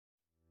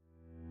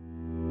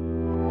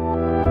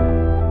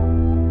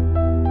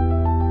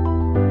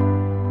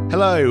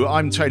Hello,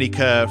 I'm Tony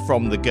Kerr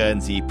from the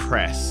Guernsey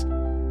Press.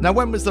 Now,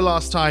 when was the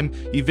last time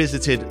you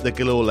visited the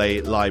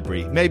Gilhooly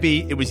Library?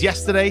 Maybe it was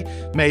yesterday,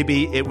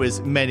 maybe it was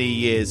many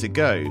years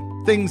ago.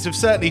 Things have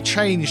certainly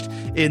changed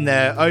in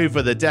there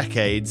over the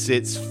decades.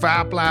 It's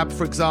Fab Lab,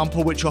 for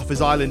example, which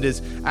offers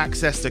islanders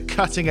access to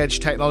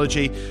cutting-edge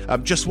technology,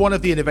 just one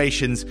of the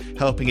innovations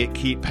helping it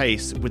keep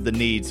pace with the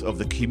needs of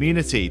the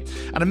community.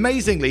 And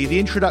amazingly, the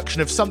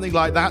introduction of something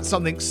like that,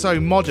 something so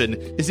modern,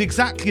 is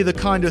exactly the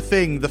kind of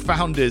thing the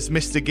founders,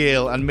 Mr.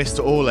 Gill and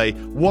Mr. Orley,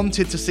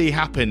 wanted to see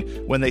happen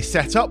when they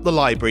set up the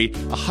library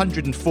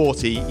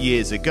 140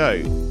 years ago.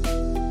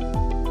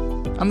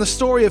 And the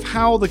story of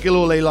how the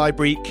Gilhooly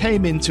Library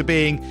came into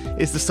being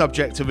is the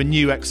subject of a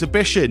new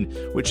exhibition,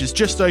 which has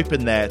just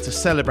opened there to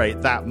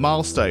celebrate that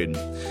milestone.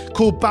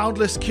 Called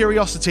Boundless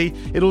Curiosity,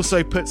 it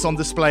also puts on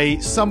display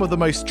some of the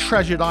most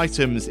treasured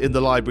items in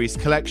the library's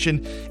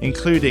collection,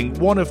 including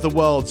one of the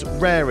world's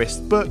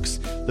rarest books,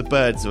 The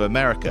Birds of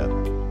America.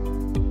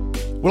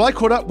 Well, I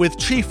caught up with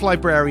Chief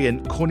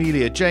Librarian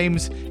Cornelia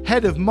James,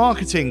 Head of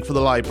Marketing for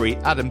the library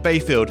Adam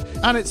Bayfield,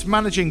 and its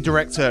Managing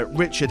Director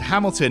Richard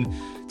Hamilton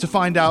to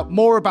find out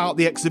more about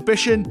the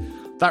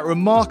exhibition, that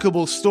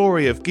remarkable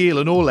story of Gill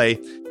and Orley,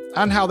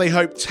 and how they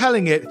hope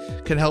telling it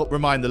can help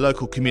remind the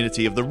local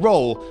community of the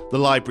role the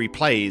library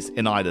plays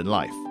in island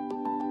life.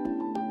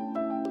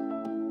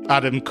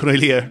 Adam,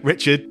 Cornelia,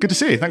 Richard, good to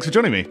see you. Thanks for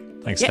joining me.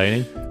 Thanks,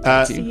 Tony. Good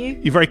to see you.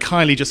 You've very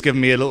kindly just given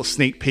me a little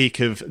sneak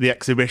peek of the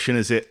exhibition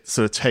as it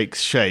sort of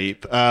takes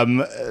shape.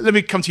 Let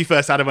me come to you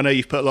first, Adam. I know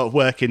you've put a lot of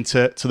work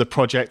into the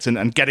project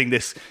and getting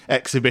this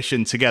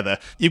exhibition together.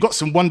 You've got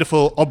some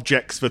wonderful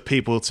objects for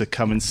people to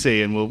come and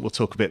see, and we'll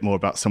talk a bit more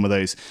about some of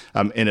those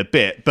in a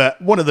bit.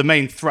 But one of the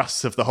main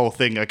thrusts of the whole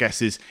thing, I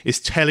guess, is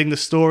telling the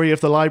story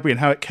of the library and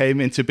how it came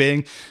into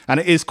being.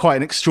 And it is quite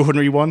an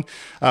extraordinary one.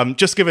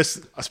 Just give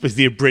us, I suppose,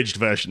 the abridged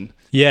version.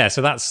 Yeah,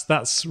 so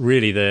that's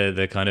really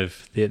the kind of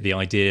the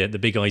idea, the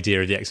big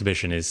idea of the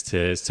exhibition is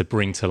to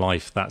bring to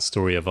life that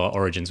story of our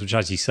origins, which,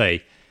 as you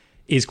say,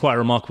 is quite a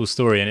remarkable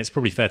story, and it's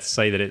probably fair to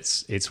say that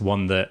it's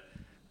one that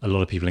a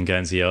lot of people in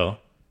Guernsey are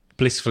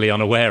blissfully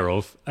unaware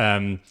of.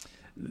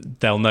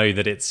 They'll know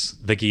that it's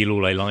the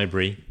Gilhooly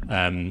Library,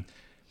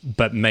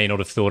 but may not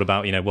have thought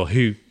about, well,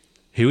 who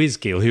is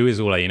Gill, who is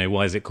Orley,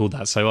 why is it called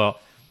that? So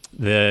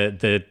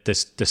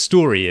the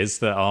story is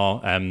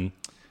that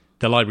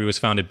the library was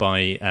founded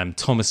by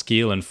Thomas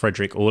Gill and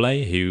Frederick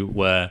Orley, who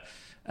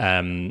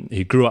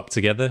grew up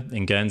together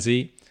in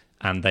Guernsey,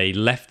 and they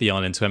left the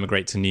island to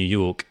emigrate to New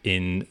York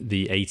in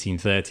the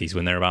 1830s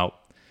when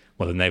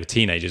they were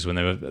teenagers, when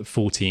they were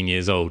 14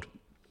 years old.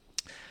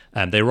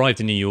 They arrived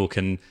in New York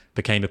and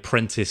became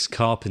apprentice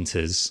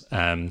carpenters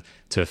to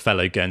a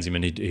fellow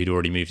Guernseyman who'd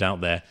already moved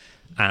out there.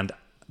 And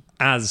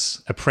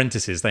as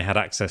apprentices, they had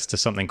access to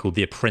something called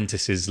the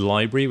Apprentices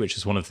Library, which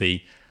is one of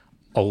the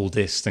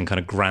oldest and kind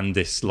of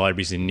grandest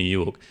libraries in New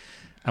York.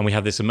 And we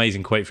have this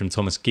amazing quote from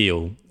Thomas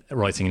Gill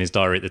writing in his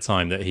diary at the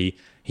time that he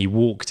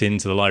walked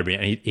into the library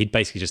and he'd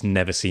basically just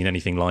never seen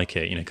anything like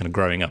it. Kind of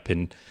growing up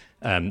in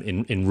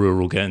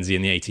rural Guernsey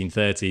in the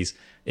 1830s,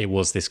 it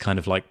was this kind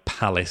of like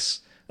palace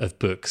of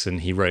books.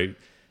 And he wrote,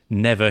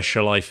 "Never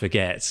shall I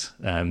forget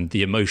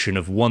the emotion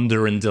of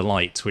wonder and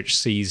delight which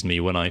seized me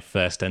when I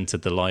first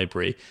entered the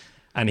library."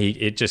 And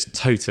it just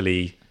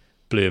totally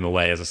blew him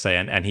away, as I say,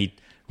 and he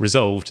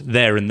resolved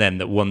there and then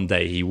that one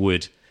day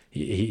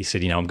he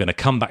said, I'm going to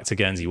come back to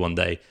Guernsey one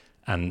day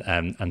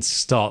and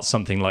start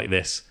something like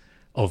this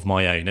of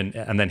my own.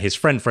 And then his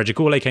friend Frederick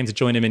Orley came to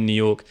join him in New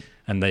York,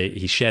 and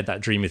he shared that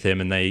dream with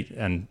him,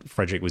 and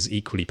Frederick was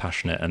equally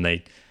passionate, and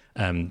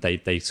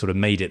they sort of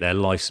made it their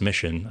life's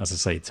mission, as I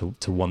say,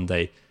 to one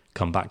day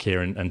come back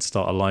here and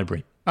start a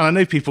library. And I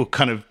know people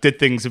kind of did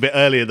things a bit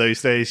earlier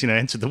those days,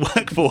 entered the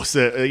workforce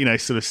at,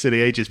 sort of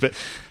silly ages. But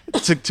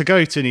to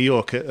go to New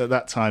York at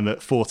that time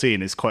at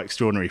 14 is quite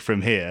extraordinary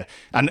from here.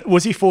 And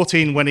was he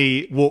 14 when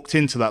he walked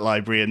into that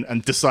library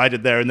and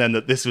decided there and then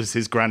that this was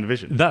his grand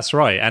vision? That's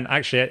right. And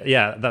actually,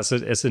 yeah,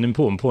 it's an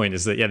important point,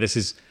 is that, this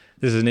is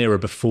an era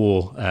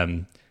before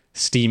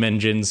steam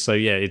engines. So,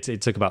 yeah,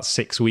 it took about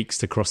 6 weeks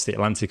to cross the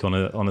Atlantic on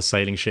a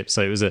sailing ship.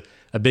 So it was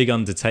a big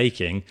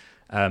undertaking.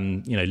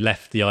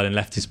 Left the island,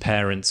 left his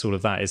parents, all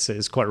of that.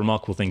 It's quite a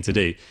remarkable thing to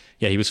do.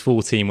 Yeah, he was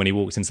 14 when he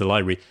walked into the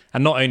library.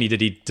 And not only did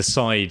he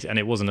decide, and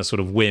it wasn't a sort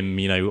of whim,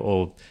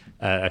 or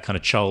a kind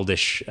of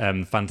childish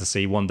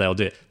fantasy, one day I'll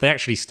do it. They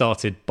actually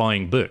started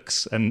buying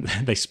books, and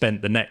they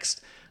spent the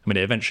next,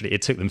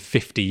 it took them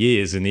 50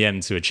 years in the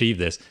end to achieve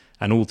this.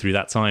 And all through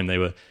that time, they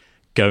were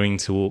going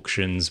to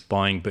auctions,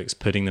 buying books,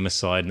 putting them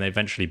aside, and they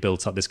eventually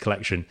built up this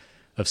collection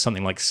of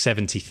something like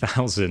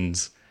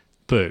 70,000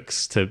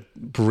 books to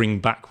bring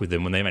back with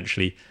them when they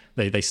eventually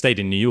they stayed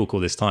in New York all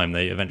this time.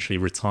 They eventually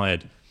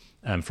retired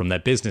from their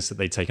business that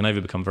they'd taken over,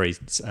 become very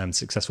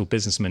successful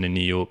businessmen in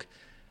New York,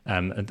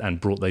 and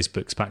brought those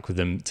books back with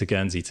them to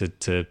Guernsey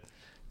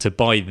to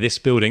buy this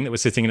building that we're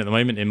sitting in at the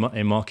moment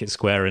in Market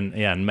Square,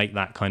 and make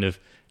that kind of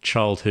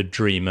childhood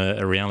dream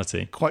a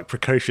reality. Quite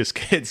precocious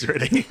kids,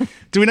 really.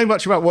 Do we know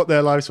much about what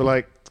their lives were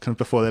like kind of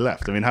before they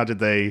left? How did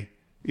they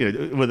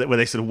were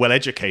they sort of well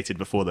educated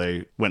before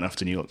they went off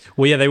to New York?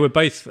 Well, yeah, they were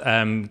both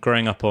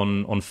growing up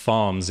on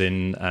farms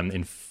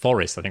in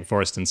Forest, I think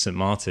Forest and St.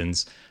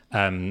 Martin's,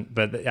 and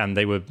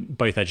they were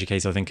both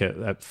educated, I think,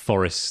 at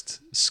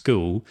Forest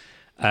School.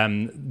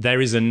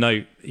 There is a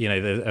note,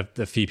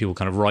 a few people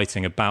kind of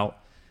writing about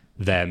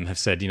them have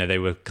said, they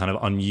were kind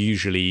of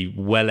unusually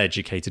well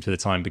educated for the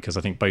time, because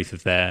I think both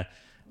of their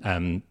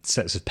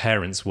sets of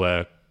parents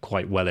were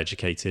quite well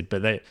educated,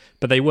 but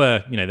they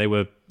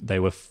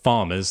were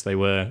farmers. They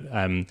were,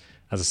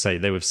 as I say,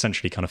 they were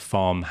essentially kind of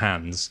farm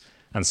hands,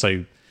 and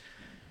so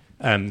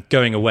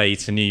going away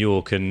to New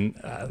York and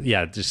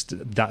just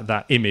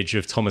that image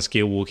of Thomas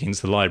Gill walking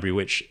into the library,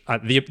 which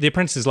the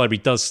Apprentices Library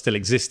does still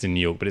exist in New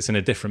York, but it's in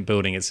a different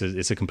building. It's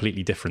a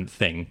completely different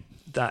thing.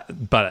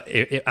 But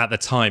at the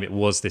time, it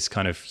was this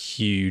kind of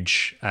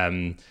huge.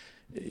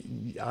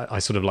 I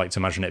sort of like to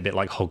imagine it a bit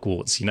like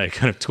Hogwarts,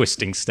 kind of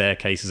twisting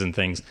staircases and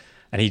things.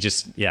 And he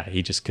just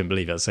couldn't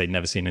believe it. I'd say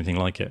never seen anything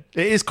like it.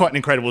 It is quite an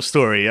incredible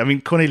story. I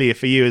mean, Cornelia,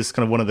 for you as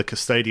kind of one of the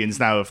custodians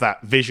now of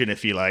that vision,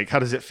 if you like, how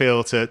does it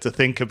feel to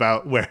think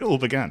about where it all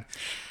began?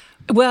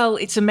 Well,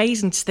 it's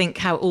amazing to think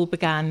how it all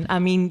began. I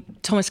mean,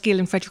 Thomas Gill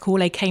and Frederick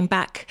Hawley came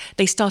back.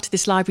 They started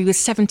this library with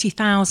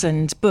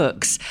 70,000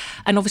 books.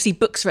 And obviously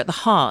books are at the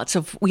heart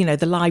of,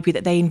 the library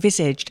that they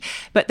envisaged.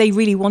 But they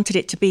really wanted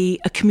it to be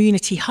a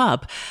community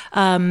hub.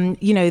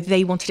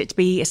 They wanted it to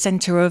be a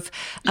centre of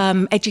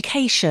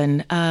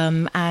education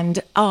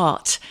and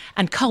art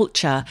and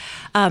culture.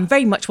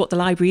 Very much what the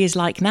library is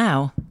like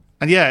now.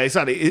 And yeah,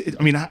 exactly.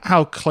 I mean,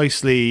 how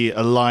closely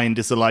aligned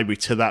is the library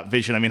to that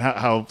vision? I mean,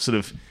 how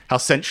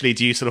centrally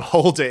do you sort of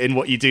hold it in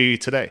what you do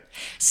today?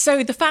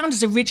 So the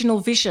founders' original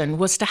vision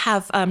was to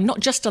have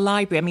not just a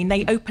library. I mean,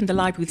 they opened the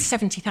library with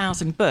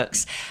 70,000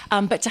 books,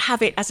 but to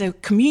have it as a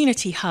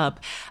community hub,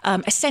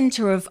 a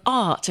centre of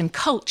art and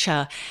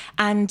culture.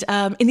 And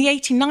in the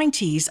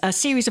 1890s, a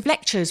series of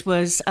lectures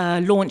was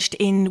launched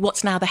in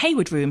what's now the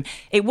Hayward Room.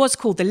 It was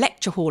called the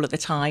Lecture Hall at the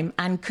time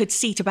and could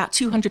seat about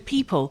 200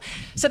 people.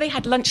 So they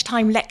had lunchtime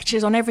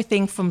lectures on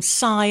everything from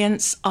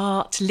science,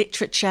 art,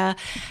 literature,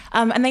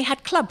 and they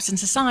had clubs and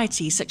societies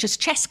such as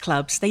chess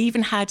clubs. They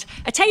even had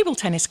a table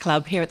tennis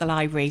club here at the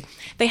library.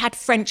 They had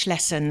French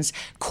lessons,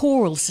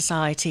 choral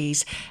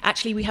societies.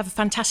 Actually, we have a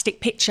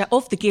fantastic picture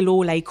of the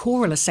Gill-Orley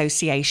Choral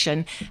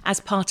Association as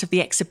part of the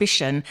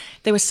exhibition.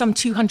 There were some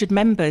 200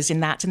 members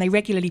in that, and they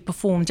regularly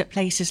performed at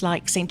places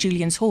like St.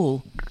 Julian's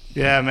Hall.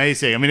 Yeah,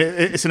 amazing. I mean,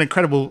 it's an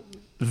incredible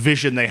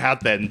vision they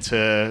had then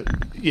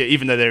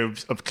even though they're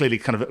clearly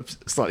kind of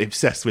slightly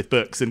obsessed with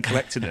books and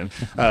collecting them,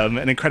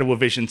 an incredible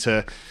vision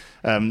to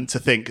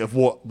think of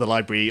what the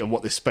library and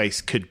what this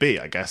space could be,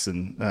 I guess.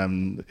 And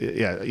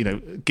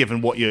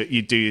given what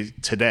you do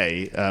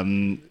today,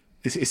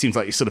 it seems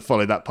like you sort of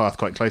follow that path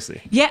quite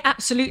closely. Yeah,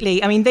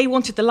 absolutely. I mean, they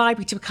wanted the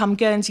library to become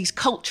Guernsey's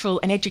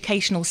cultural and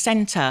educational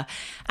centre.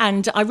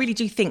 And I really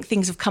do think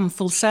things have come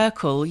full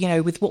circle,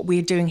 with what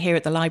we're doing here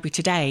at the library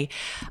today.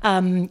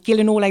 Gill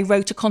and Orley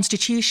wrote a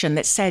constitution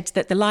that said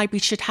that the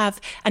library should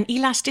have an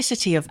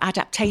elasticity of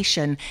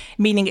adaptation,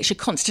 meaning it should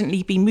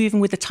constantly be moving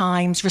with the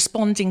times,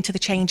 responding to the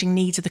changing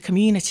needs of the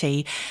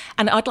community.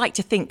 And I'd like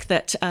to think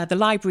that the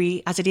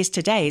library, as it is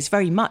today, is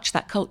very much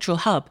that cultural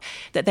hub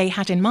that they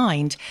had in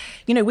mind.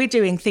 We're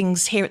doing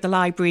things here at the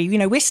library.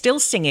 We're still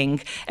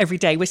singing every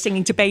day. We're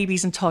singing to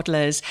babies and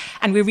toddlers,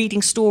 and we're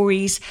reading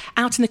stories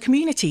out in the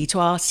community to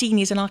our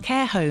seniors in our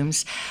care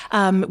homes.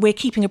 We're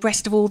keeping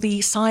abreast of all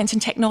the science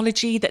and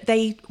technology that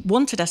they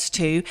wanted us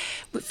to.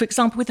 For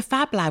example, with the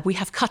Fab Lab, we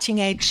have cutting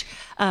edge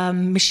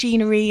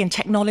machinery and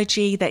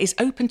technology that is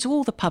open to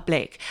all the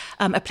public,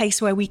 a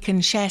place where we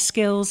can share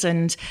skills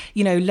and,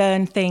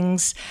 learn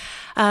things.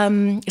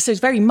 So it's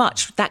very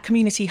much that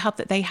community hub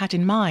that they had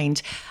in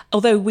mind.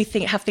 Although we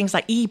have things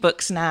like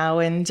ebooks now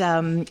and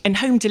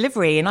home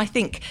delivery, and I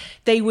think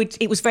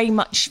it was very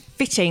much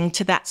fitting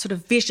to that sort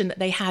of vision that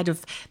they had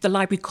of the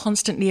library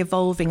constantly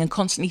evolving and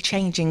constantly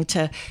changing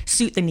to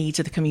suit the needs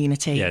of the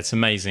community. Yeah, it's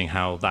amazing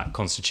how that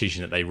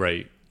constitution that they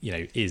wrote,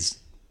 is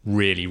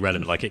really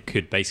relevant. Like, it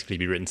could basically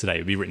be written today. It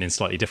would be written in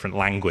slightly different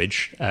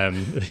language.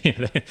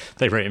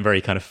 They wrote in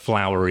very kind of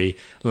flowery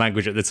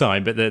language at the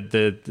time, but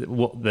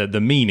the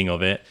meaning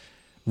of it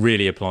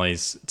really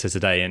applies to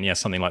today. And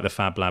something like the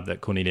Fab Lab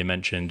that Cornelia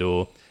mentioned,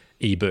 or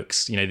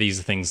ebooks, these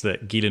are things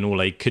that Gill and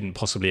Orley couldn't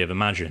possibly have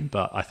imagined,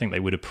 but I think they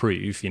would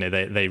approve.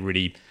 They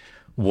really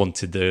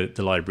wanted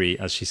the library,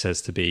 as she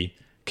says, to be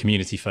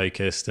community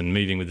focused and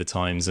moving with the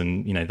times,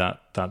 and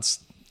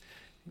that's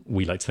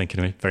we like to think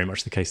it very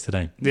much the case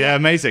today. Yeah,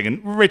 amazing.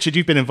 And Richard,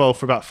 you've been involved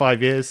for about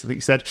 5 years, I think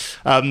you said.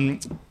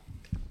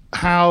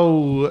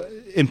 How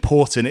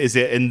important is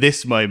it in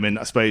this moment,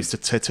 I suppose,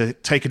 to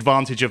take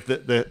advantage of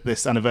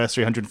this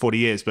anniversary, 140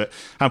 years, but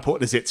how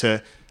important is it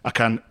to,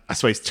 I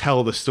suppose,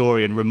 tell the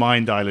story and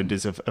remind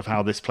Islanders of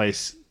how this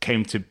place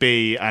came to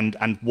be and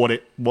what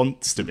it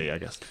wants to be, I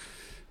guess?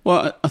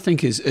 Well, I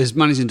think as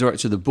managing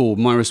director of the board,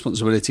 my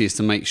responsibility is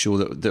to make sure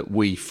that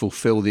we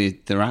fulfil the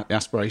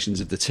aspirations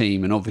of the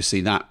team, and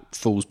obviously that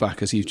falls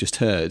back, as you've just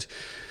heard,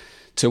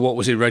 to what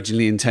was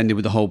originally intended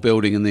with the whole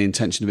building and the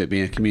intention of it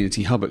being a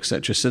community hub,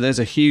 etc. So there's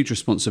a huge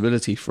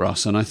responsibility for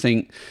us, and I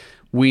think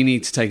we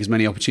need to take as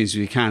many opportunities as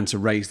we can to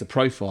raise the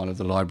profile of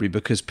the library,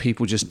 because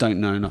people just don't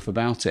know enough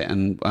about it.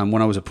 And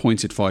when I was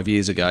appointed 5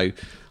 years ago,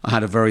 I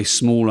had a very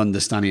small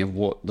understanding of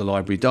what the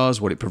library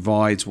does, what it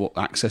provides, what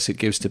access it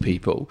gives to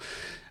people.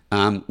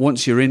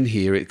 Once you're in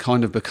here, it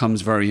kind of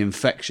becomes very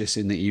infectious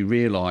in that you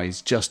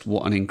realise just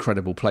what an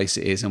incredible place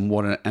it is and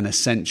what an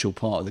essential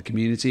part of the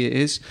community it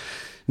is.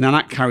 Now,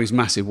 that carries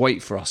massive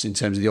weight for us in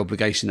terms of the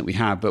obligation that we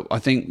have. But I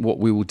think what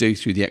we will do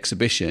through the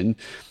exhibition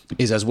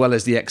is, as well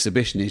as the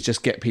exhibition, is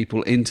just get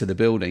people into the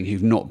building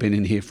who've not been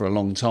in here for a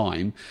long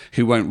time,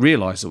 who won't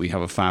realise that we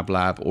have a fab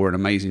lab or an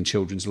amazing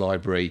children's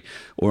library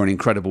or an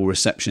incredible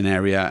reception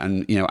area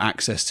and, you know,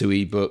 access to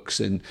ebooks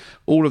and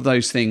all of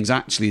those things.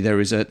 Actually,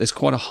 there's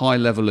quite a high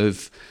level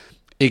of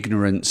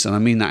ignorance, and I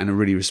mean that in a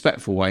really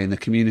respectful way, in the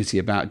community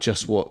about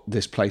just what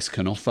this place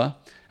can offer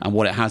and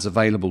what it has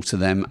available to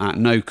them at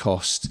no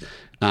cost.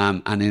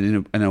 And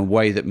in a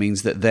way that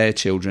means that their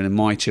children and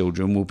my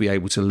children will be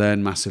able to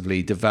learn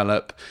massively,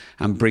 develop,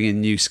 and bring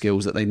in new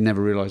skills that they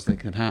never realised they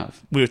could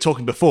have. We were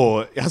talking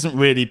before, it hasn't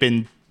really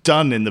been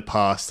done in the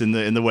past in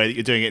the way that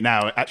you're doing it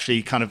now.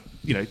 Actually, kind of,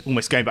 you know,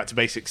 almost going back to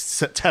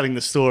basics, telling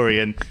the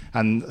story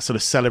and sort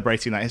of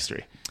celebrating that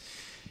history.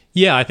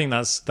 Yeah, I think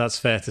that's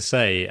fair to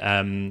say.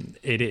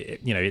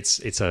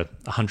 It's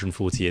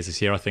 140 years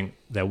this year. I think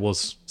there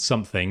was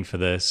something for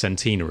the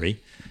centenary.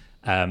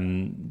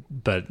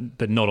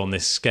 But not on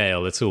this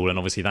scale at all, and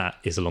obviously that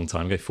is a long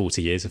time ago,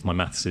 40 years if my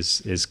maths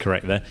is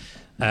correct there.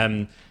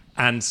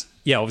 And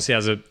yeah, obviously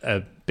as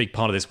a big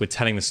part of this, we're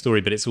telling the story,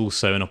 but it's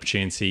also an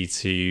opportunity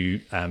to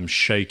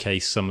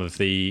showcase some of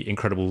the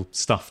incredible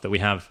stuff that we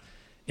have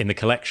in the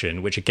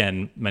collection, which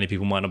again many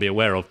people might not be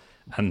aware of,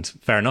 and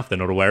fair enough, they're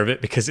not aware of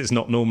it because it's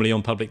not normally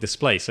on public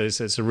display. So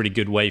it's a really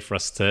good way for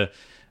us to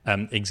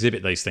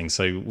exhibit those things.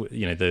 So,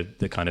 you know,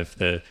 the kind of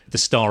the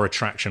star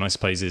attraction, I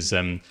suppose, is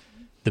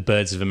The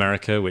Birds of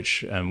America,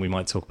 which we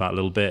might talk about a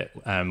little bit,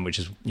 which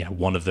is, you know,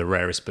 one of the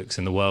rarest books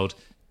in the world.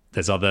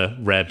 There's other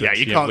rare books. Yeah,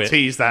 you can't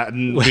tease that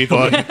and move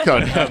on.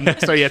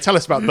 So yeah, tell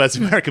us about the Birds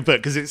of America book,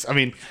 because it's, I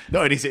mean,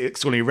 not only is it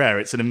extraordinarily rare,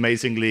 it's an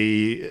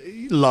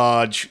amazingly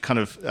large kind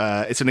of,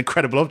 it's an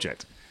incredible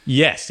object.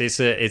 Yes, it's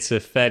a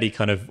fairly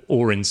kind of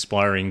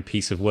awe-inspiring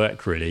piece of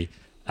work, really.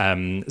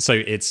 So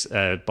it's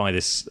by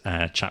this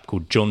chap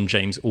called John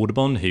James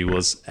Audubon, who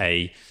was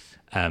a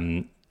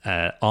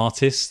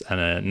artist and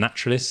a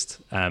naturalist,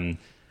 and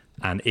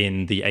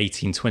in the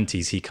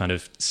 1820s he kind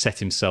of set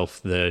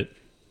himself the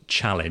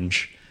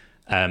challenge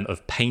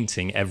of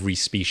painting every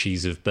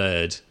species of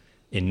bird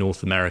in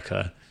North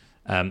America,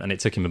 and it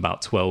took him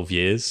about 12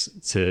 years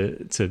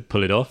to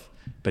pull it off,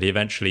 but he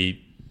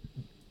eventually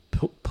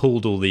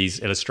pulled all these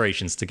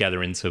illustrations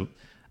together into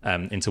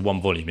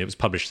one volume. It was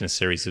published in a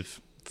series of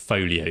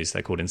folios,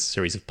 they're called, in a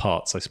series of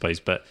parts, I suppose,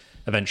 but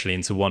eventually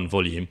into one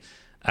volume.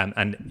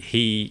 And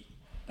he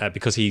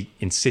because he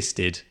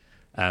insisted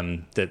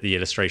that the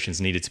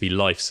illustrations needed to be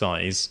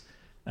life-size,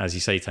 as you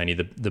say, Tony,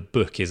 the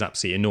book is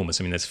absolutely enormous.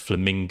 I mean, there's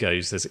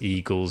flamingos, there's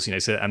eagles, you know,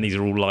 so, and these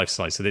are all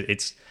life-size. So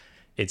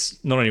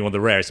it's not only one of the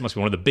rarest, it must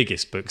be one of the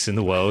biggest books in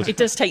the world. It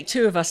does take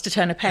two of us to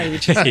turn a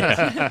page.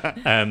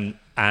 Yeah.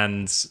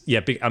 And yeah,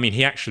 I mean,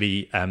 he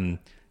actually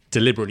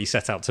deliberately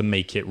set out to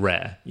make it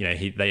rare. You know,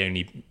 he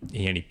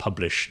only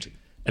published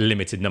a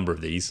limited number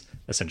of these,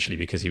 essentially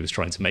because he was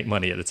trying to make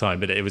money at the time,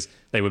 but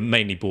they were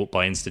mainly bought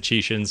by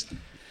institutions,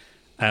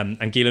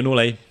 and Guy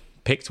Lenoir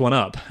picked one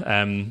up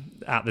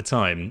at the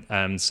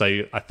time.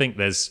 So I think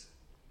there's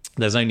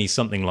only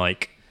something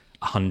like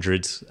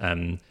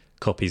 100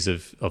 copies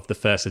of the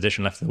first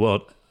edition left in the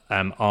world.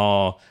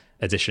 Our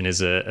edition is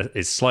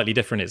slightly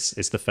different.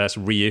 It's the first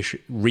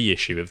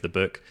reissue of the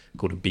book,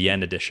 called a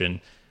BN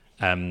edition.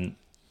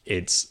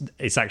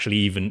 It's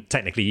actually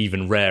technically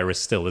even rarer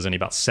still. There's only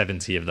about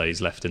 70 of those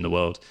left in the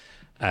world.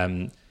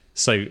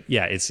 So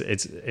yeah, it's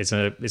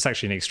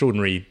actually an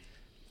extraordinary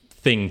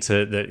thing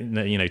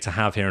to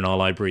have here in our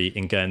library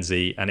in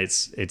Guernsey, and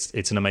it's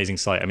an amazing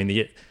sight. I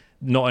mean,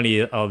 not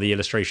only are the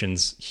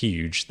illustrations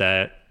huge,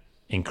 they're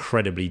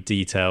incredibly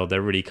detailed.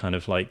 They're really kind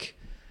of like,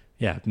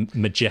 yeah,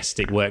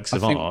 majestic works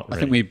of art. Really. I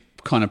think we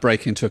kind of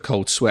break into a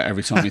cold sweat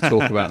every time we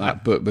talk about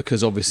that book,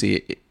 because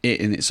obviously it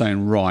in its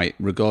own right,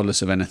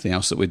 regardless of anything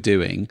else that we're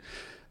doing,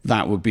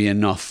 that would be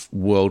enough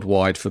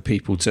worldwide for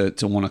people to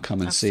want to come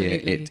and Absolutely.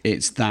 see it.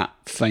 It's that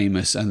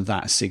famous and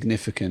that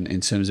significant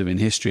in terms of in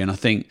history. And I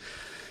think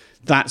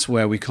that's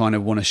where we kind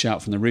of want to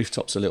shout from the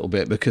rooftops a little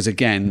bit, because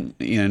again,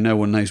 you know, no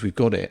one knows we've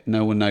got it.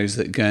 No one knows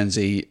that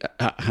Guernsey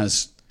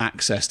has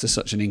access to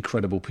such an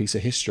incredible piece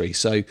of history.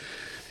 So,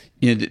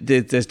 you know,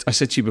 I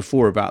said to you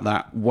before about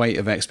that weight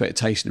of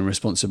expectation and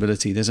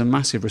responsibility. There's a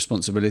massive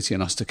responsibility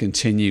on us to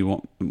continue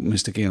what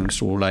Mr. Guillaume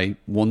Sorlet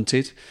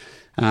wanted,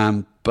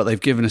 but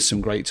they've given us some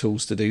great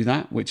tools to do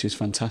that, which is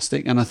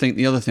fantastic. And I think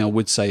the other thing I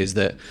would say is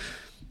that,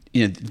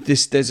 you know,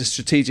 there's a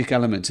strategic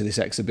element to this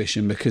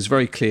exhibition, because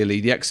very clearly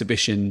the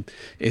exhibition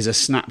is a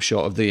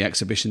snapshot of the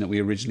exhibition that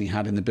we originally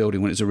had in the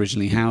building when it was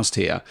originally housed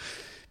here.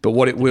 But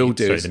what it will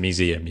do the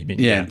museum, you mean?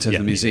 Yeah, to the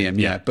museum,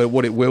 yeah. But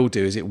what it will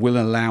do is it will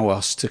allow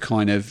us to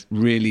kind of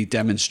really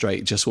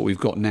demonstrate just what we've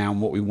got now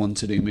and what we want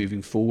to do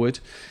moving forward.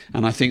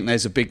 And I think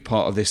there's a big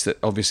part of this that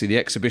obviously the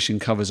exhibition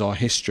covers our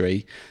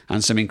history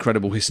and some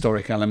incredible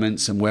historic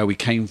elements and where we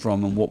came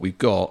from and what we've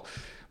got.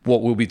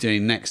 What we'll be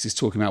doing next is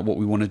talking about what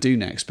we want to do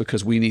next,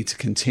 because we need to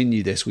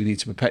continue this. We need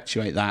to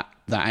perpetuate that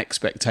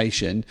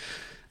expectation.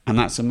 And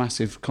that's a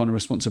massive kind of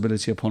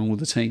responsibility upon all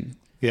the team.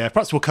 Yeah,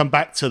 perhaps we'll come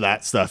back to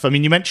that stuff. I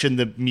mean, you mentioned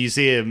the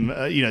museum.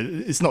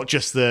 It's not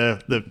just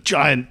the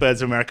giant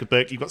Birds of America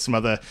book. You've got some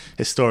other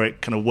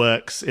historic kind of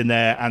works in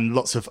there and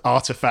lots of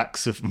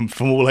artifacts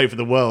from all over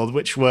the world,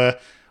 which were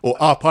or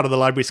are part of the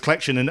library's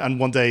collection and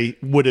one day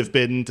would have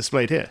been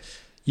displayed here.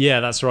 Yeah,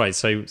 that's right.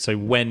 So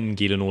when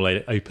Guyl and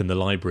Orlais opened the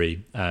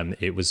library,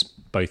 it was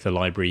both a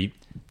library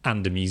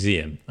and a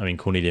museum. I mean,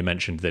 Cornelia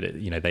mentioned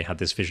that they had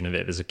this vision of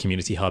it as a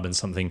community hub and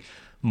something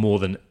more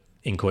than,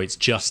 in quotes,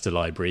 just a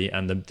library,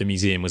 and the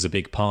museum was a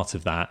big part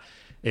of that.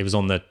 It was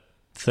on the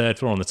third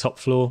floor, on the top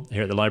floor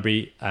here at the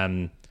library,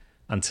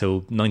 until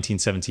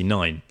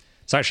 1979.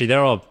 So actually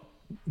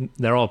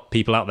there are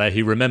people out there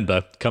who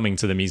remember coming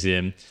to the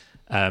museum.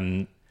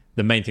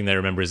 The main thing they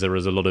remember is there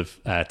was a lot of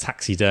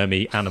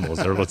taxidermy animals.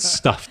 There were a lot of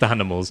stuffed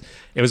animals.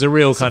 It was a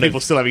real kind of... People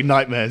still having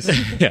nightmares.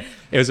 Yeah,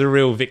 it was a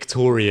real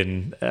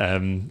Victorian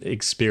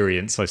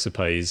experience, I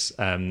suppose.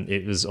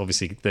 It was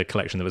obviously the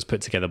collection that was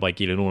put together by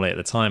Guyl and Orlais at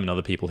the time and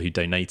other people who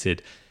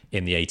donated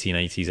in the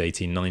 1880s,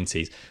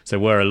 1890s. So there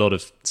were a lot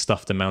of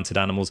stuffed and mounted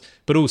animals,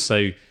 but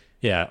also,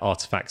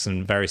 artifacts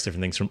and various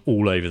different things from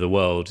all over the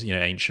world.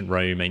 Ancient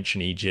Rome,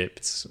 ancient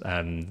Egypt,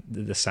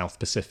 the South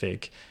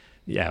Pacific...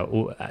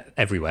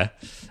 everywhere.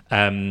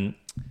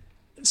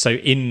 So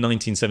in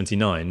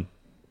 1979,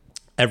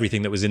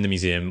 everything that was in the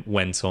museum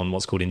went on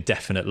what's called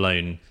indefinite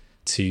loan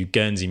to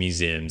Guernsey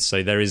Museums.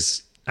 So there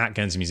is, at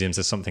Guernsey Museums,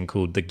 there's something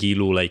called the Guyl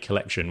Orlais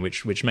collection,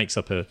 which makes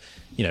up a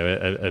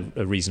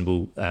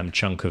reasonable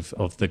chunk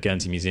of the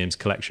Guernsey Museum's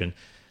collection,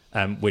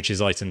 which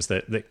is items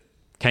that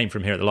came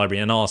from here at the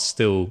library and are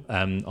still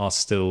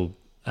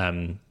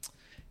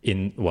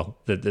in, well,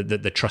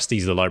 the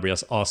trustees of the library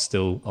are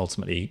still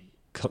ultimately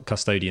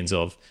custodians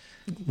of.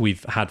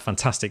 We've had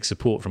fantastic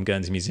support from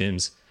Guernsey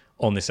Museums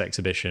on this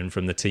exhibition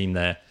from the team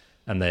there,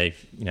 and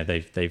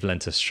they've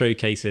lent us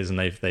showcases and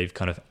they've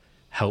kind of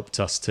helped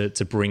us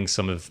to bring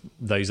some of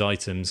those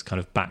items kind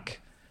of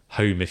back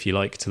home, if you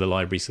like, to the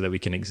library so that we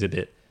can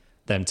exhibit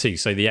them too.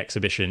 So the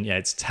exhibition,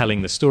 it's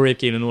telling the story of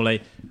Guyl and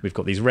Orlais. We've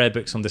got these rare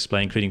books on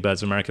display, including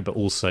Birds of America, but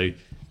also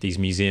these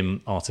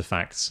museum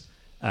artifacts.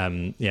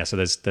 So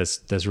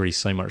there's really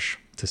so much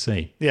to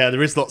see. Yeah,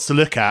 there is lots to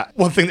look at.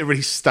 One thing that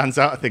really stands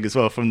out, I think, as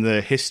well, from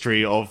the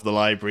history of the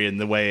library and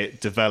the way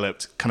it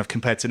developed kind of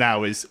compared to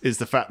now is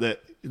the fact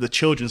that the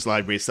children's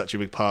library is such a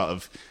big part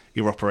of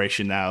your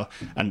operation now,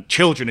 and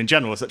children in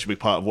general are such a big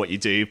part of what you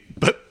do,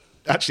 but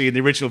actually in the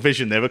original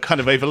vision they were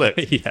kind of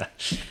overlooked. Yeah,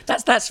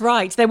 that's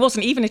right. There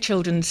wasn't even a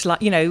children's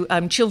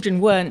children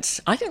weren't,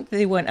 I think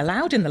they weren't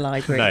allowed in the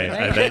library. No,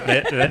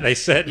 right? they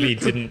certainly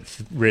didn't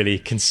really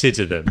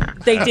consider them.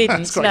 They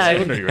didn't. No.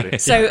 Extraordinary, really.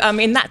 So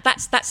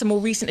that's a more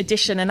recent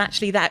addition, and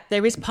actually that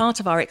there is part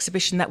of our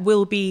exhibition that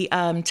will be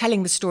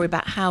telling the story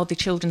about how the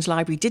children's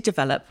library did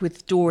develop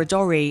with Dora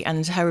Dorry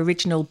and her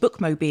original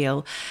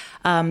bookmobile.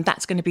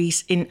 That's going to be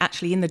in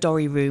the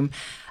Dorry room.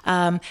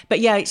 But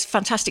it's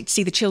fantastic to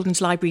see the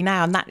children's library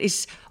now, and that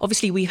is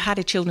obviously we've had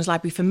a children's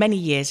library for many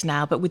years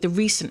now, but with the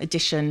recent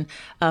addition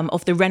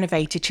of the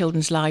renovated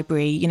children's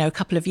library, a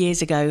couple of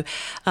years ago,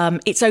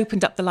 it's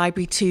opened up the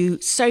library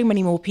to so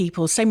many more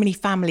people, so many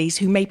families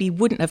who maybe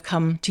wouldn't have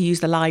come to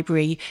use the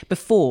library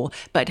before,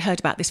 but heard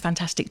about this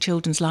fantastic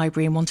children's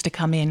library and wanted to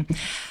come in.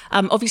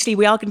 Obviously,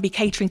 we are going to be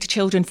catering to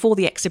children for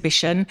the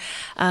exhibition.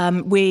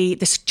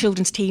 The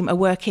children's team are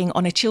working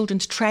on a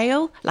children's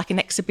trail, like an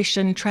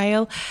exhibition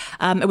trail.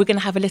 We're going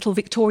to have a little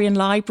Victorian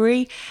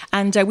library,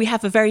 and we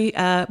have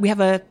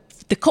the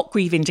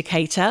Cockgreave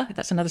indicator.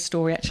 That's another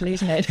story, actually,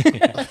 isn't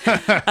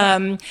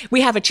it?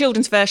 We have a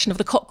children's version of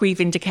the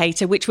Cockgreave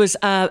indicator, which was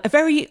a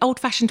very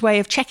old-fashioned way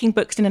of checking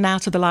books in and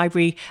out of the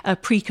library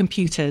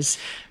pre-computers.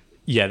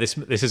 Yeah, this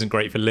isn't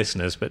great for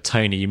listeners, but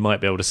Tony, you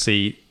might be able to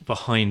see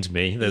behind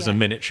me. There's a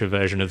miniature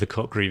version of the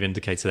Cockgreave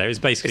indicator there.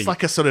 It's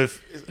like a sort of,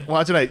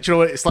 I don't know. Do you know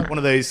what? It's like one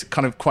of those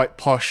kind of quite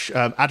posh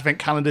advent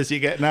calendars you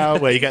get now,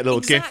 where you get a little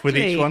gift with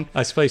each one.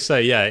 I suppose so.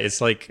 Yeah,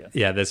 it's like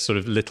there's sort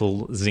of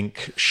little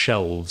zinc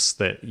shelves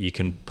that you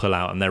can pull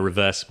out, and they're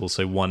reversible.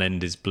 So one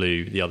end is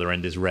blue, the other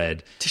end is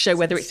red, to show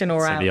whether it's in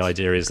or out. The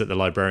idea is that the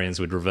librarians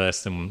would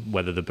reverse them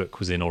whether the book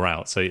was in or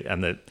out. So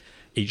and that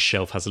each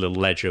shelf has a little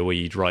ledger where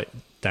you'd write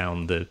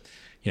down the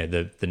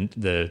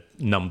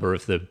number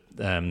of the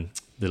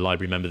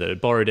library member that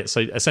had borrowed it. So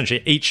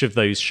essentially each of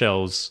those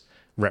shelves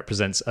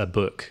represents a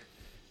book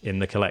in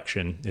the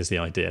collection is the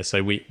idea.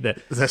 So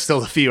there's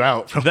still a few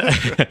out from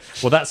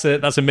well, that's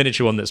a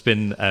miniature one that's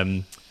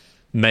been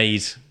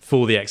made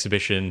for the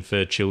exhibition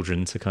for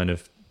children to kind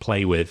of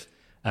play with,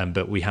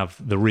 but we have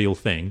the real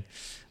thing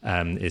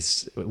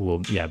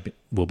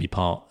will be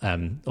part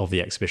of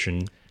the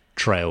exhibition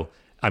trail.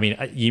 I mean,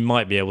 you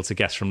might be able to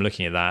guess from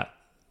looking at that,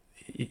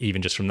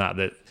 even just from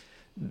that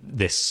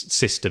this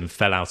system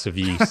fell out of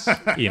use,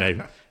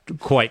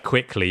 quite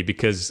quickly,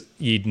 because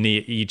you'd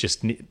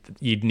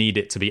need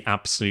it to be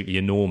absolutely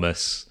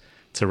enormous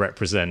to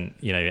represent,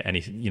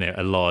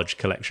 a large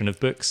collection of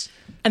books.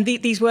 And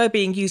these were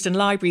being used in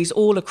libraries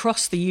all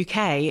across the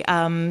UK,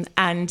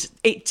 and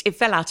it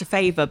fell out of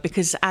favour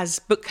because as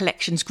book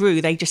collections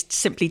grew, they just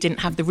simply didn't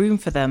have the room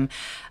for them.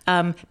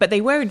 But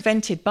they were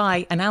invented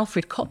by an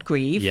Alfred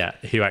Cotgreve. Yeah,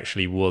 who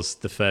actually was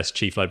the first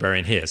chief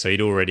librarian here. So he'd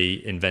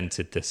already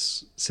invented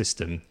this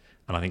system,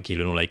 and I think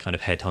Gillian Orley kind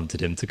of headhunted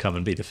him to come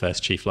and be the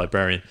first chief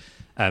librarian.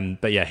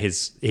 But yeah,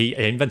 he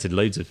invented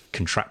loads of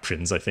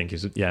contraptions, I think.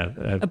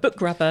 A book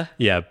grubber.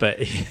 Yeah, but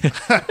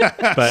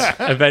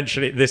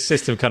eventually this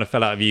system kind of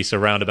fell out of use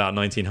around about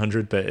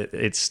 1900, but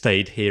it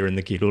stayed here in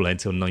the Guildhall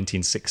until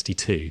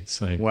 1962.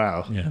 So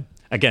wow. Yeah.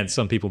 Again,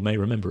 some people may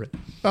remember it.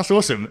 That's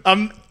awesome.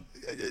 I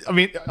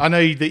mean, I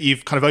know that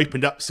you've kind of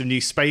opened up some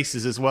new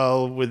spaces as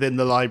well within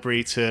the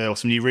library or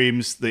some new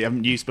rooms that you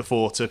haven't used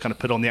before to kind of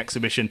put on the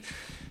exhibition.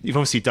 You've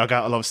obviously dug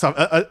out a lot of stuff.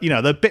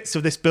 The bits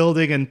of this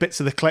building and bits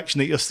of the collection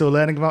that you're still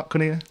learning about,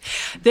 Cornelia?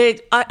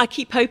 I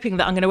keep hoping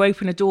that I'm going to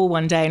open a door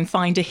one day and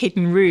find a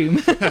hidden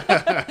room.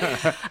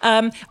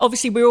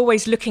 Obviously, we're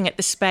always looking at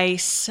the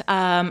space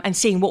and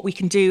seeing what we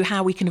can do,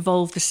 how we can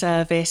evolve the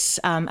service,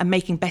 and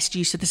making best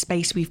use of the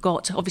space we've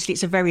got. Obviously,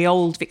 it's a very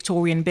old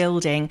Victorian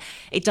building.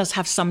 It does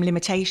have some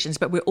limitations,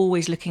 but we're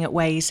always looking at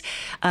ways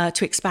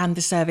to expand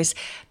the service.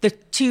 The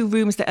 2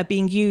 rooms that are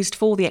being used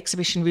for the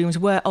exhibition rooms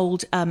were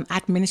old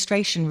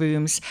administration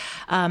rooms,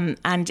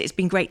 and it's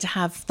been great to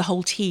have the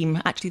whole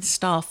team, actually the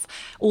staff,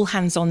 all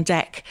hands on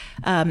deck,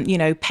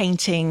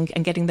 painting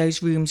and getting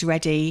those rooms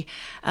ready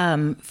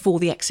for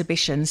the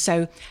exhibition.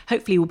 So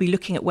hopefully we'll be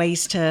looking at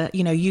ways to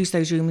use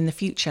those rooms in the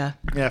future.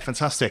 Yeah,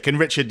 fantastic. And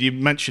Richard, you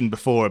mentioned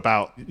before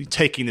about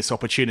taking this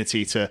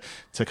opportunity to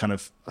kind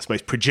of, I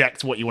suppose,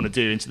 project what you want to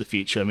do into the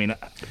future. I mean,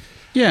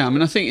 yeah,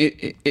 I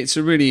think it's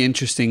a really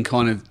interesting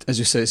kind of, as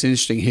you said, it's an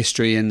interesting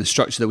history and the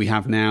structure that we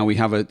have now. We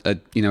have a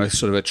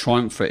sort of a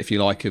triumvirate, if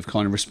you like, of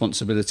kind of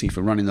responsibility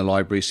for running the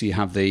library. So you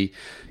have the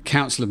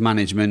Council of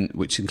Management,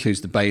 which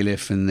includes the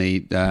bailiff and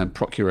the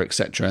procurer,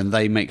 etc., and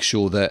they make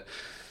sure that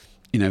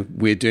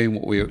we're doing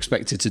what we were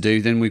expected to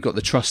do. Then we've got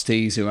the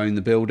trustees who own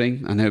the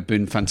building and have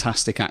been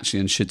fantastic,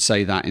 actually, and should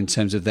say that in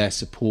terms of their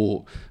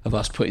support of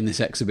us putting this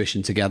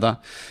exhibition together.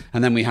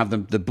 And then we have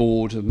the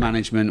board of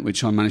management,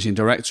 which I'm managing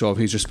director of,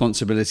 whose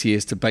responsibility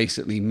is to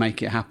basically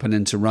make it happen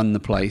and to run the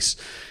place.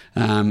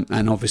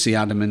 And obviously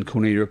Adam and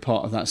Cornelia are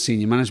part of that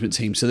senior management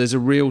team. So there's a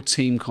real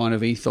team kind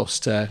of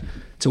ethos to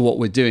what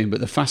we're doing. But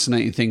the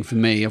fascinating thing for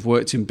me, I've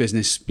worked in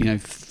business,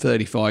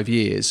 35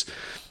 years.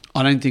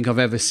 I don't think I've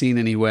ever seen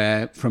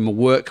anywhere from a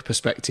work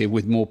perspective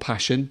with more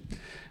passion.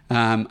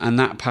 And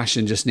that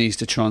passion just needs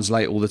to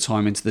translate all the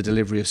time into the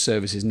delivery of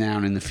services now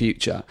and in the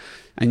future.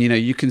 And,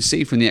 you can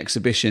see from the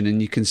exhibition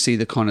and you can see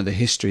the kind of the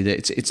history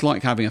that it's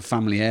like having a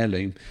family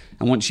heirloom.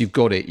 And once you've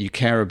got it, you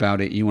care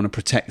about it, you want to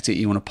protect it,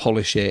 you want to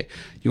polish it,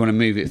 you want to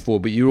move it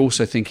forward, but you're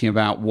also thinking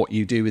about what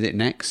you do with it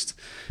next.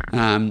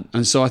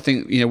 And so I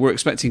think, we're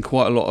expecting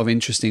quite a lot of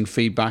interesting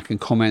feedback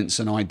and comments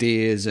and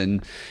ideas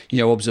and,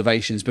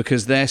 observations,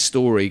 because their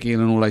story,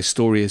 Gillian Orley's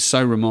story, is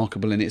so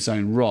remarkable in its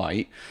own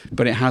right,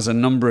 but it has a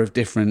number of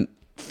different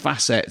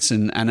facets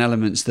and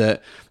elements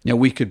that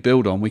we could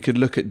build on. We could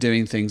look at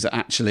doing things that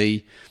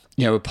actually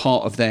are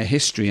part of their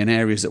history and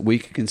areas that we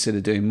could consider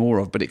doing more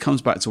of. But it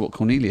comes back to what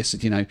Cornelia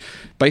said.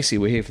 Basically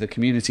we're here for the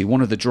community. One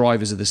of the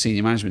drivers of the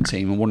senior management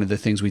team, and one of the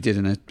things we did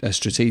in a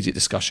strategic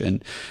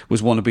discussion,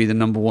 was want to be the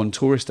number 1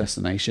 tourist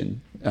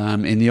destination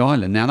in the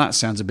island. Now that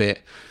sounds a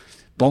bit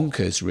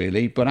bonkers,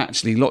 really, but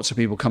actually lots of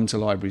people come to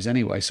libraries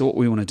anyway. So what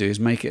we want to do is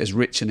make it as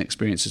rich an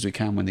experience as we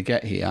can when they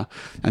get here,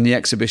 and the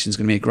exhibition is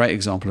going to be a great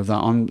example of that.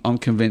 I'm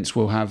convinced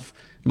we'll have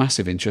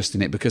massive interest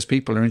in it because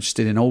people are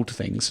interested in old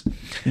things.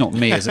 Not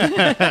me as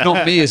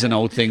an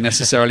old thing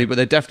necessarily, but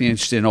they're definitely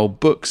interested in old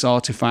books,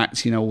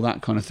 artifacts, all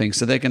that kind of thing.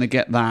 So they're going to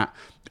get that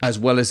as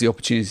well as the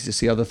opportunity to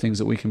see other things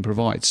that we can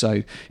provide.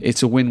 So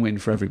it's a win-win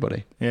for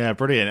everybody. Yeah,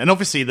 brilliant. And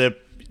obviously the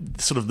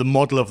sort of the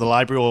model of the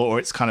library or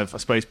its kind of, I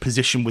suppose,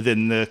 position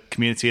within the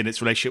community and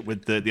its relationship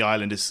with the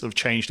island has sort of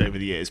changed over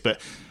the years.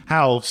 But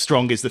how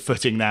strong is the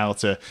footing now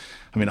to,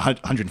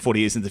 140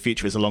 years into the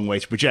future is a long way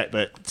to project,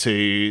 but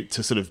to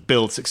sort of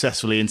build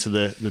successfully into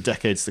the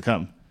decades to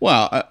come?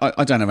 Well,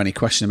 I don't have any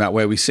question about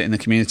where we sit in the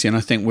community, and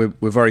I think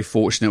we're very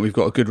fortunate. We've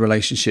got a good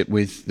relationship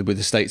with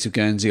the States of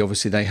Guernsey.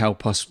 Obviously, they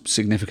help us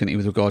significantly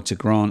with regard to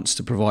grants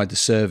to provide the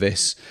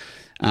service.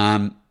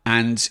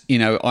 And,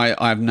 I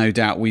have no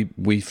doubt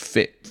we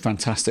fit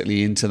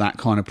fantastically into that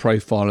kind of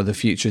profile of the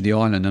future of the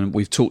island. And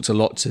we've talked a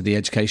lot to the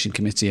Education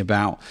Committee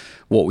about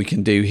what we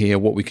can do here,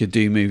 what we could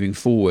do moving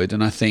forward.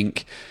 And I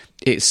think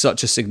it's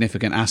such a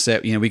significant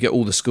asset. We get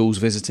all the schools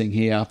visiting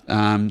here.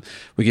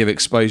 We give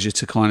exposure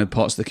to kind of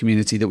parts of the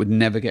community that would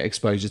never get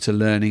exposure to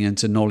learning and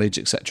to knowledge,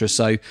 etc.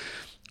 So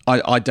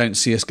I don't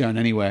see us going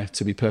anywhere,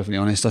 to be perfectly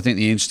honest. I think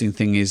the interesting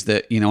thing is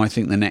that, I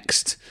think the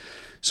next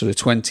sort of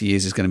 20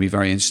 years is going to be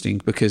very interesting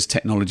because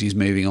technology is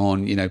moving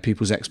on,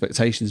 people's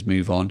expectations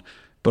move on,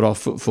 but our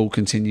footfall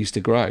continues to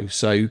grow.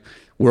 So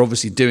we're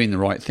obviously doing the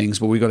right things,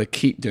 but we've got to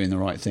keep doing the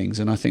right things.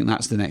 And I think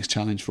that's the next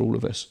challenge for all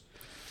of us.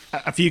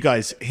 For you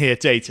guys here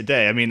day to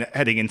day, I mean,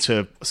 heading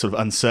into sort of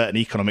uncertain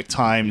economic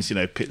times,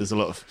 there's a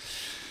lot of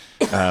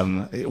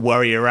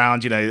worry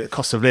around,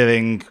 cost of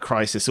living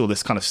crisis, all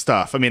this kind of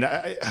stuff. I mean,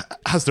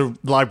 has the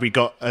library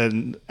got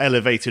an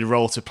elevated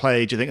role to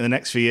play, do you think, in the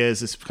next few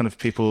years as kind of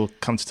people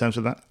come to terms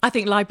with that? I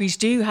think libraries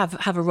do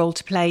have a role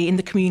to play in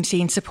the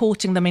community in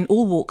supporting them in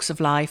all walks of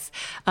life.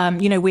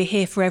 We're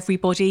here for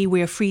everybody.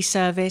 We're a free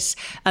service.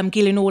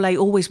 Gil Norlay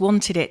always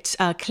wanted it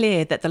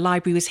clear that the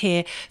library was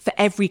here for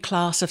every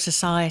class of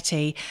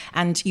society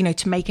and,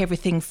 to make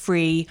everything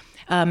free.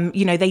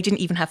 They didn't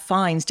even have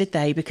fines, did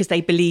they? Because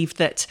they believed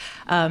that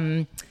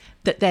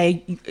their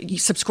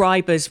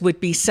subscribers would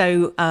be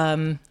so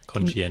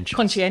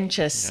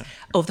conscientious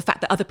of the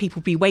fact that other people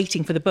would be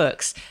waiting for the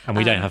books. And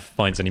we don't have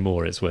fines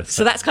anymore, it's worth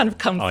so that's kind of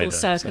come full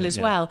circle as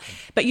well.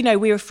 But,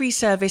 we're a free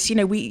service,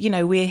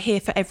 we're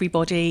here for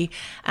everybody.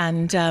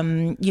 And,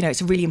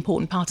 it's a really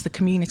important part of the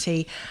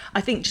community.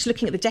 I think just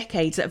looking at the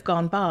decades that have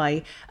gone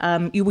by,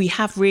 we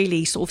have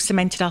really sort of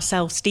cemented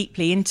ourselves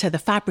deeply into the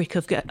fabric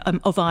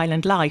of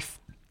island life.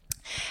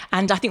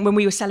 And I think when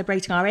we were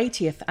celebrating our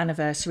 80th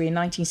anniversary in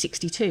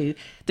 1962,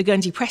 the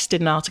Guernsey Press did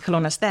an article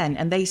on us then,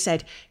 and they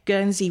said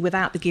Guernsey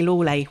without the Gil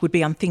Norlay would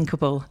be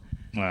unthinkable.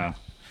 Wow.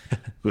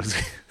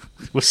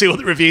 We'll see what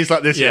the reviews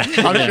like this year.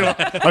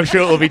 I'm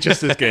sure it'll be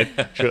just as good.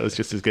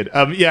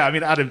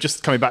 Adam,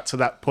 just coming back to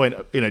that point,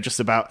 just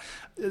about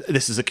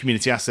this is a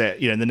community asset,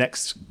 in the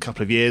next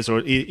couple of years or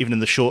even in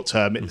the short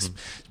term, it's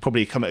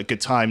probably come at a good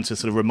time to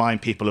sort of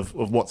remind people of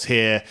what's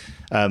here,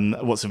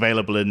 what's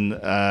available and,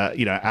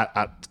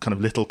 at kind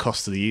of little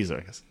cost to the user,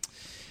 I guess.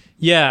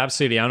 Yeah,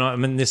 absolutely. I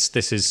mean, this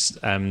is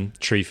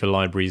true for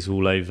libraries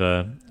all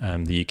over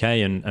the UK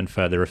and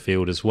further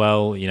afield as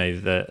well.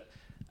 That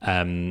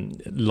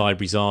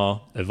libraries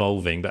are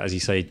evolving, but as you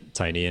say,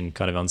 Tony, in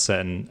kind of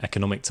uncertain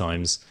economic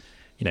times,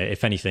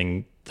 if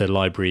anything, the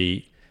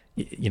library,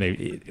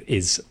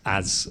 is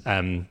as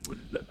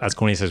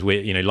Cornelia says,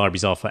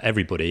 libraries are for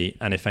everybody,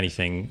 and if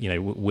anything,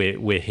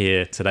 we're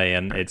here today,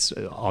 and it's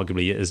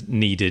arguably as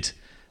needed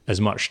as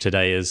much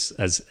today as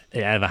it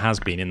ever has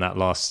been in that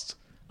last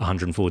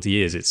 140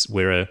 years.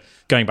 We're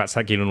going back to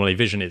that Gil Norlay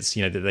vision. It's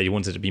that they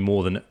wanted to be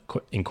more than,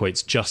 in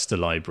quotes, just a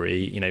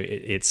library.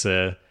 It's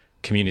a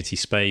community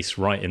space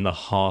right in the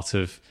heart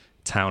of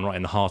town, right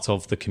in the heart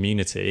of the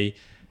community.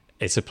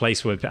 It's a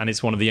place where, and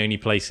it's one of the only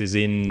places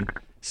in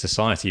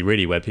society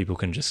really where people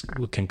can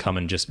come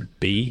and just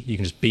be. You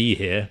can just be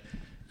here.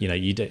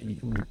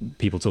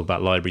 People talk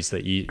about libraries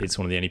that it's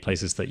one of the only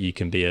places that you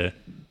can be a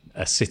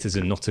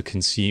citizen, not a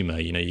consumer.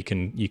 You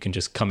can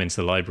just come into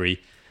the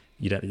library.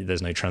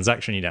 There's no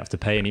transaction. You don't have to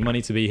pay any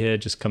money to be here.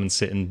 Just come and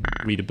sit and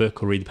read a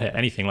book or read a paper,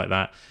 anything like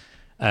that.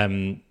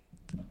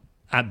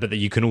 But that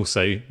you can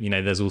also,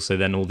 there's also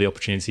then all the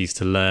opportunities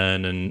to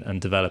learn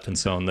and develop and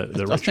so on that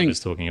Richard was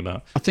talking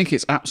about. I think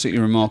it's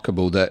absolutely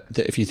remarkable that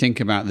if you think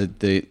about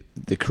the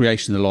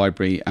creation of the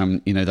library,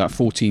 that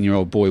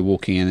 14-year-old boy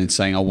walking in and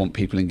saying, I want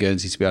people in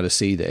Guernsey to be able to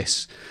see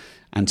this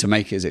and to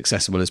make it as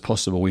accessible as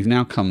possible. We've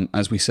now come,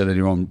 as we said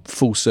earlier on,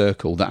 full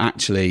circle that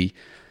actually,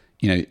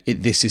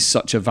 this is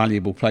such a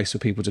valuable place for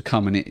people to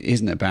come, and it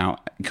isn't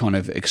about kind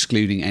of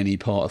excluding any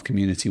part of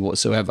community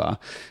whatsoever.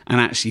 And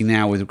actually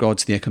now with regard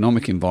to the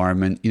economic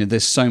environment,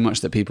 there's so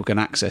much that people can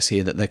access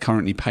here that they're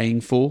currently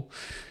paying for.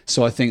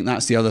 So I think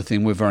that's the other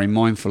thing we're very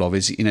mindful of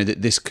is,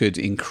 that this could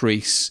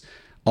increase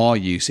our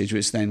usage,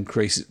 which then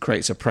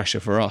creates a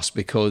pressure for us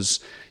because,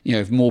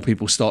 if more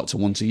people start to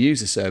want to use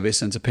the service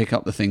and to pick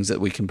up the things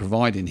that we can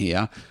provide in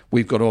here,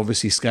 we've got to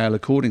obviously scale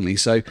accordingly.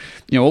 So,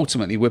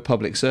 ultimately we're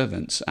public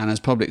servants, and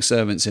as public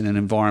servants in an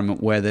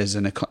environment where there's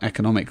an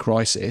economic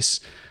crisis,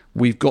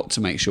 we've got to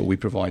make sure we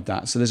provide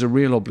that. So there's a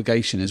real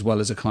obligation as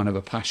well as a kind of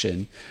a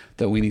passion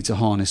that we need to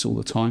harness all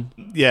the time.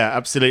 Yeah,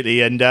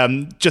 absolutely. And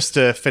just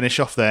to finish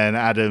off then,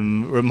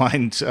 Adam,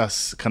 remind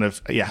us kind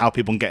of how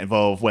people can get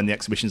involved, when the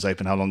exhibition's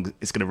open, how long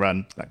it's going to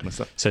run, that kind of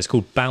stuff. So it's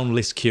called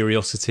Boundless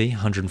Curiosity,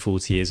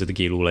 140 years of the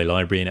Gil Norlay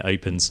Library, and it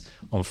opens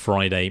on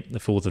Friday, the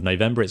 4th of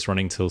November. It's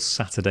running till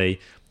Saturday,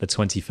 the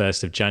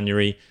 21st of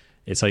January.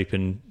 It's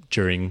open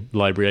during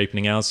library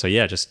opening hours. So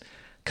just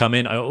come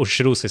in. I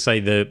should also say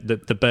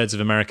the Birds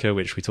of America,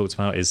 which we talked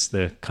about, is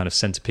the kind of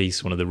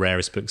centerpiece, one of the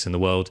rarest books in the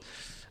world.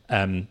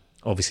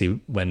 Obviously,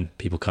 when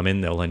people come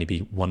in, there'll only be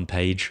one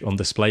page on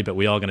display, but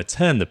we are going to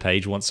turn the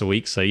page once a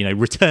week. So,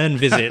 return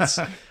visits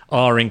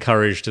are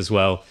encouraged as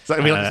well. Is that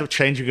going to be like sort of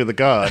changing of the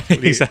guard?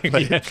 Exactly.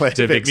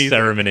 Do a big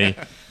ceremony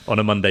on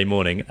a Monday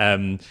morning.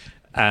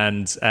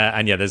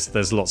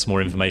 There's lots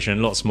more information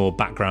and lots more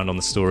background on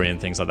the story and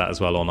things like that as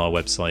well on our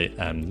website,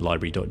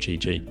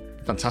 library.gg.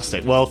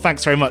 Fantastic. Well,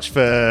 thanks very much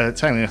for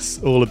telling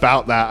us all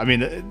about that. I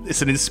mean,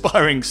 it's an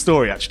inspiring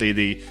story, actually,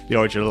 the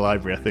origin of the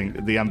library. I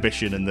think the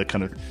ambition and the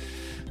kind of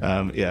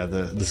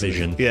the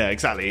vision. Yeah,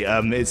 exactly.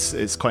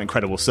 It's quite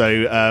incredible.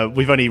 So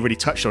we've only really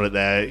touched on it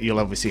there. You'll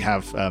obviously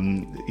have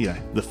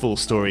the full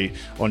story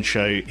on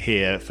show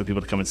here for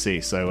people to come and see.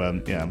 So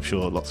I'm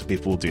sure lots of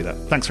people will do that.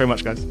 Thanks very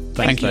much, guys.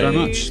 Thank you very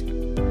much.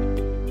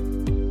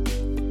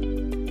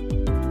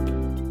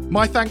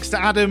 My thanks to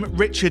Adam,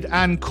 Richard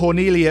and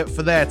Cornelia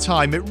for their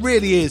time. It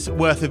really is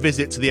worth a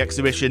visit to the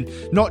exhibition,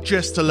 not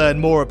just to learn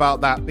more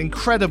about that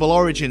incredible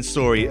origin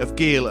story of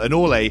Gil and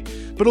Orlais,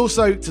 but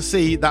also to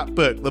see that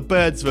book, The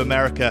Birds of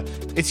America.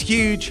 It's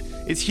huge,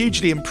 it's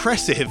hugely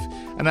impressive,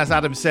 and as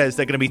Adam says,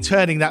 they're going to be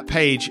turning that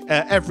page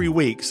every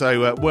week,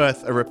 so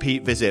worth a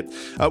repeat visit.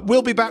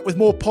 We'll be back with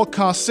more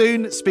podcasts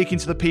soon, speaking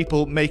to the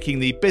people making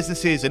the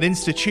businesses and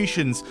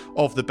institutions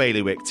of the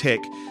bailiwick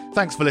tick.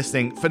 Thanks for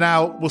listening. For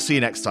now, we'll see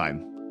you next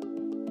time.